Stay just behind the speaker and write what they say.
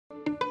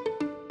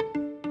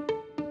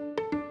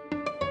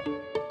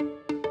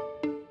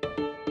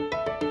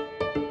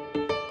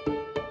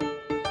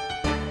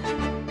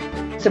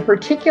It's a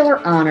particular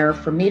honor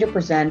for me to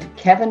present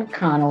Kevin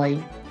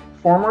Connelly,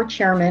 former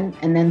chairman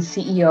and then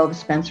CEO of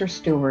Spencer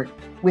Stuart,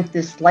 with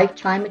this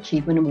Lifetime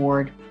Achievement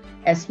Award,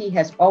 as he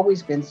has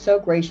always been so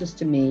gracious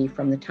to me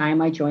from the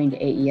time I joined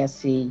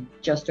AESC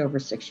just over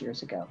 6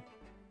 years ago.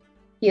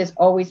 He has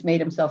always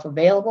made himself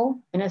available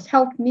and has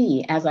helped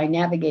me as I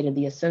navigated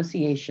the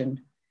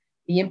association,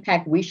 the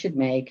impact we should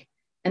make,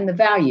 and the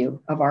value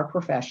of our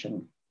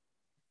profession.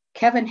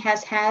 Kevin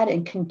has had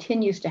and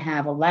continues to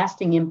have a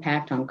lasting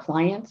impact on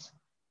clients,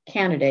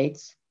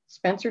 candidates,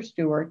 Spencer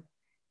Stuart,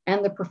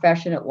 and the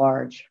profession at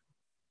large.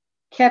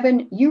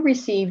 Kevin, you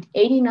received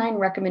 89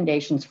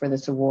 recommendations for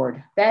this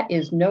award. That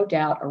is no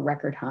doubt a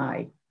record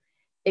high.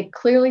 It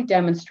clearly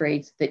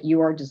demonstrates that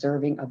you are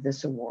deserving of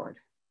this award.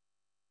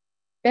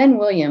 Ben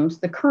Williams,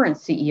 the current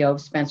CEO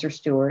of Spencer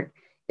Stuart,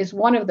 is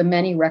one of the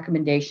many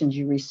recommendations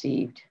you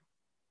received.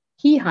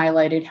 He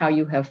highlighted how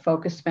you have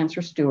focused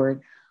Spencer Stuart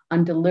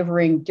on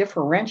delivering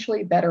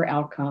differentially better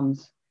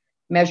outcomes,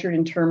 measured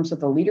in terms of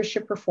the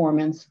leadership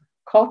performance,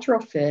 cultural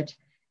fit,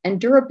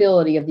 and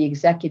durability of the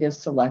executives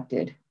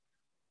selected.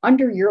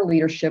 Under your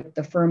leadership,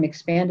 the firm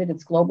expanded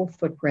its global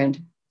footprint,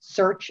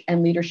 search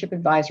and leadership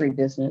advisory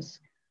business,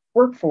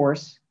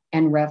 workforce,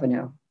 and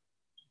revenue.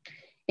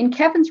 In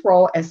Kevin's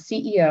role as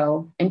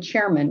CEO and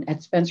chairman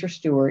at Spencer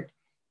Stuart,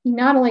 he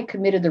not only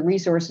committed the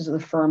resources of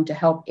the firm to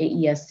help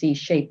AESC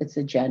shape its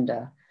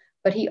agenda,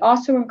 but he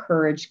also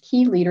encouraged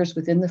key leaders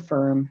within the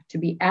firm to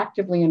be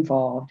actively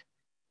involved,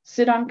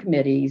 sit on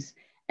committees,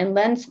 and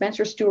lend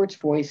Spencer Stuart's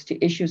voice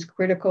to issues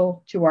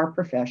critical to our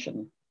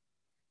profession.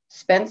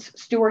 Spence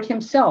Stuart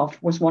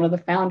himself was one of the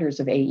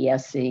founders of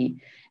AESC,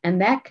 and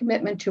that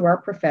commitment to our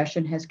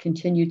profession has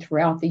continued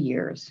throughout the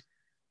years,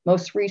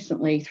 most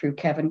recently through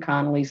Kevin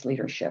Connelly's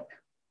leadership.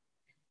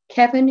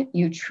 Kevin,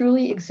 you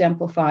truly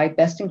exemplify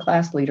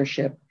best-in-class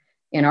leadership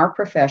in our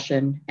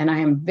profession, and I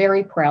am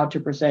very proud to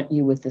present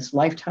you with this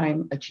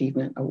Lifetime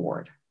Achievement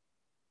Award.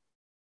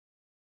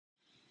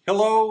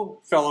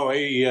 Hello, fellow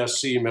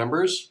AESC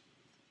members.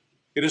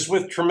 It is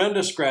with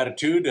tremendous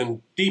gratitude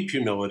and deep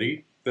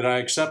humility that I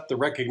accept the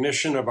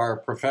recognition of our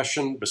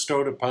profession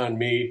bestowed upon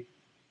me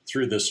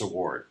through this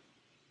award.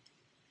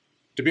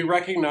 To be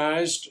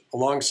recognized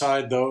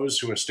alongside those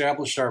who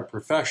established our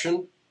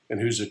profession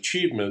and whose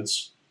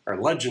achievements are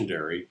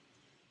legendary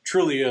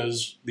truly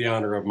is the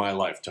honor of my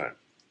lifetime.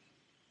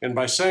 And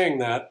by saying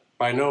that,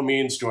 by no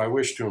means do I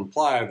wish to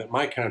imply that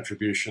my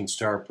contributions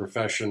to our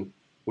profession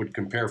would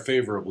compare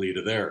favorably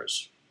to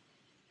theirs.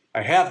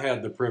 I have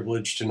had the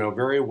privilege to know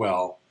very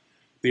well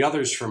the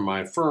others from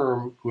my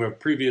firm who have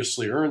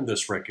previously earned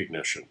this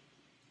recognition.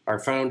 Our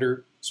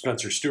founder,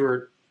 Spencer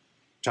Stuart,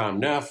 Tom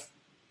Neff,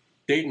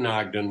 Dayton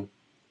Ogden,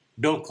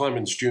 Bill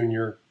Clemens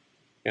Jr.,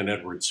 and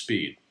Edward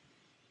Speed.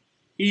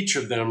 Each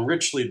of them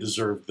richly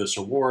deserved this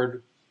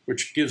award,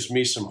 which gives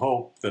me some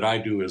hope that I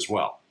do as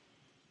well.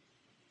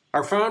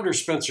 Our founder,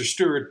 Spencer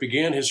Stuart,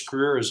 began his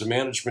career as a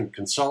management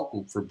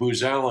consultant for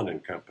Booz Allen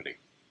 & Company.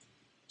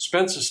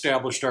 Spence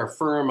established our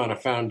firm on a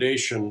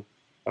foundation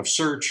of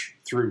search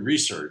through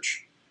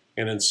research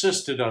and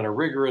insisted on a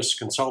rigorous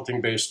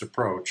consulting-based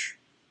approach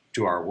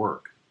to our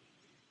work.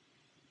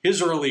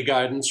 His early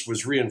guidance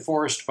was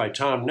reinforced by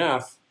Tom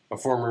Neff, a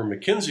former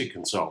McKinsey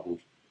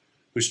consultant,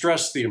 who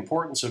stressed the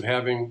importance of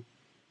having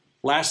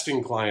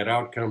lasting client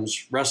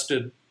outcomes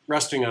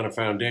resting on a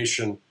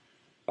foundation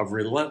of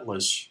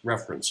relentless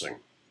referencing.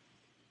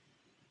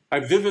 I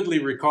vividly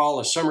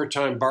recall a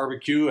summertime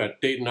barbecue at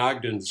Dayton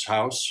Ogden's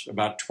house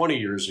about 20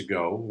 years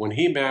ago when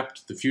he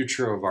mapped the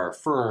future of our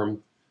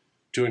firm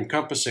to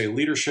encompass a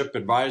leadership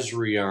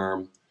advisory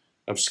arm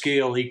of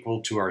scale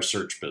equal to our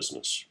search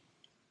business.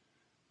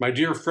 My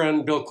dear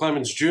friend Bill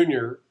Clemens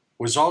Jr.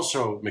 was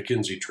also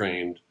McKinsey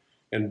trained,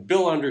 and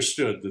Bill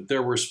understood that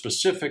there were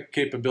specific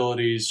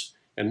capabilities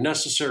and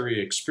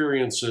necessary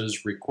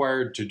experiences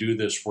required to do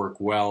this work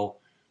well,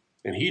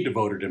 and he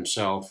devoted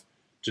himself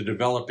to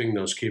developing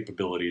those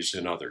capabilities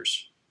in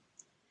others.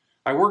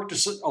 I worked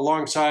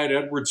alongside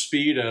Edward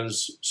Speed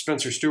as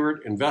Spencer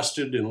Stuart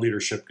invested in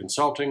leadership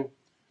consulting,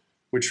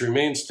 which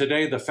remains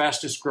today the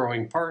fastest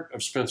growing part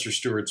of Spencer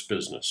Stuart's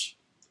business.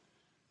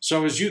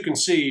 So as you can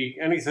see,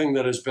 anything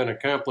that has been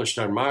accomplished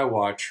on my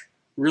watch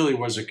really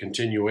was a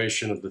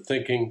continuation of the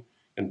thinking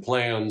and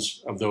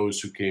plans of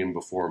those who came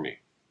before me.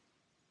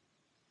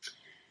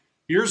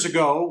 Years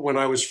ago, when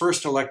I was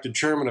first elected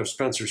chairman of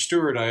Spencer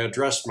Stuart, I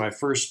addressed my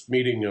first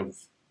meeting of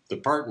the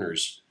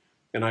partners,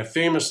 and I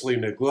famously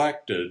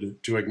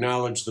neglected to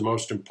acknowledge the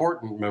most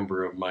important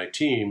member of my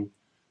team,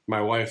 my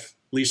wife,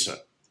 Lisa.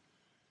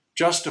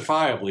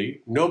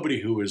 Justifiably, nobody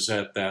who was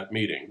at that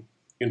meeting,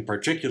 in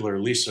particular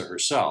Lisa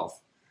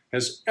herself,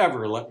 has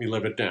ever let me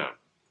live it down.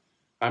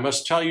 I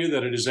must tell you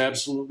that it is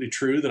absolutely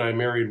true that I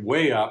married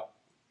way up,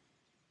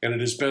 and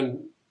it has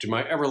been to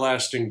my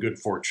everlasting good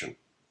fortune.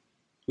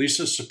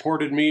 Lisa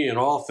supported me in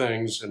all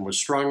things and was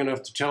strong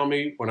enough to tell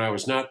me when I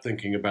was not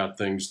thinking about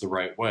things the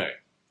right way.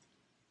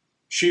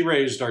 She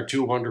raised our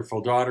two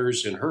wonderful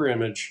daughters in her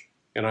image,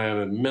 and I am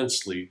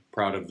immensely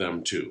proud of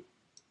them too.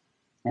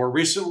 More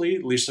recently,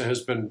 Lisa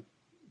has been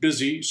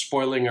busy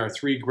spoiling our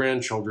 3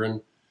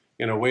 grandchildren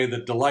in a way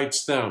that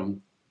delights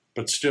them,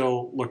 but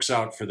still looks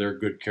out for their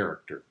good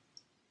character.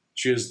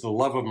 She is the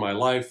love of my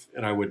life,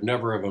 and I would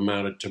never have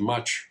amounted to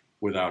much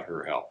without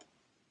her help.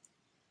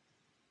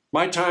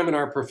 My time in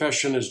our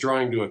profession is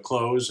drawing to a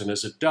close, and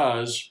as it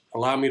does,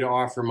 allow me to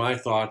offer my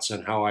thoughts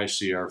on how I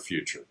see our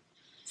future.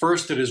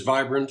 First, it is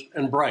vibrant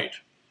and bright.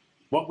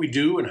 What we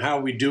do and how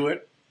we do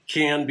it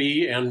can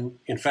be, and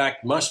in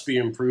fact must be,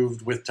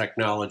 improved with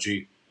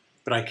technology,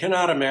 but I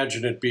cannot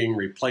imagine it being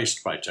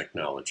replaced by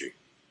technology.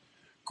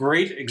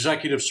 Great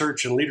executive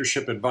search and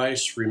leadership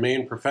advice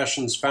remain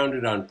professions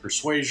founded on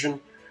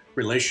persuasion,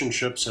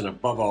 relationships, and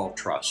above all,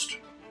 trust.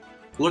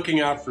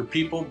 Looking out for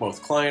people,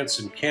 both clients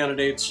and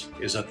candidates,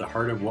 is at the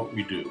heart of what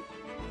we do.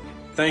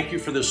 Thank you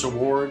for this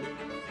award.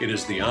 It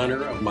is the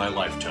honor of my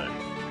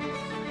lifetime.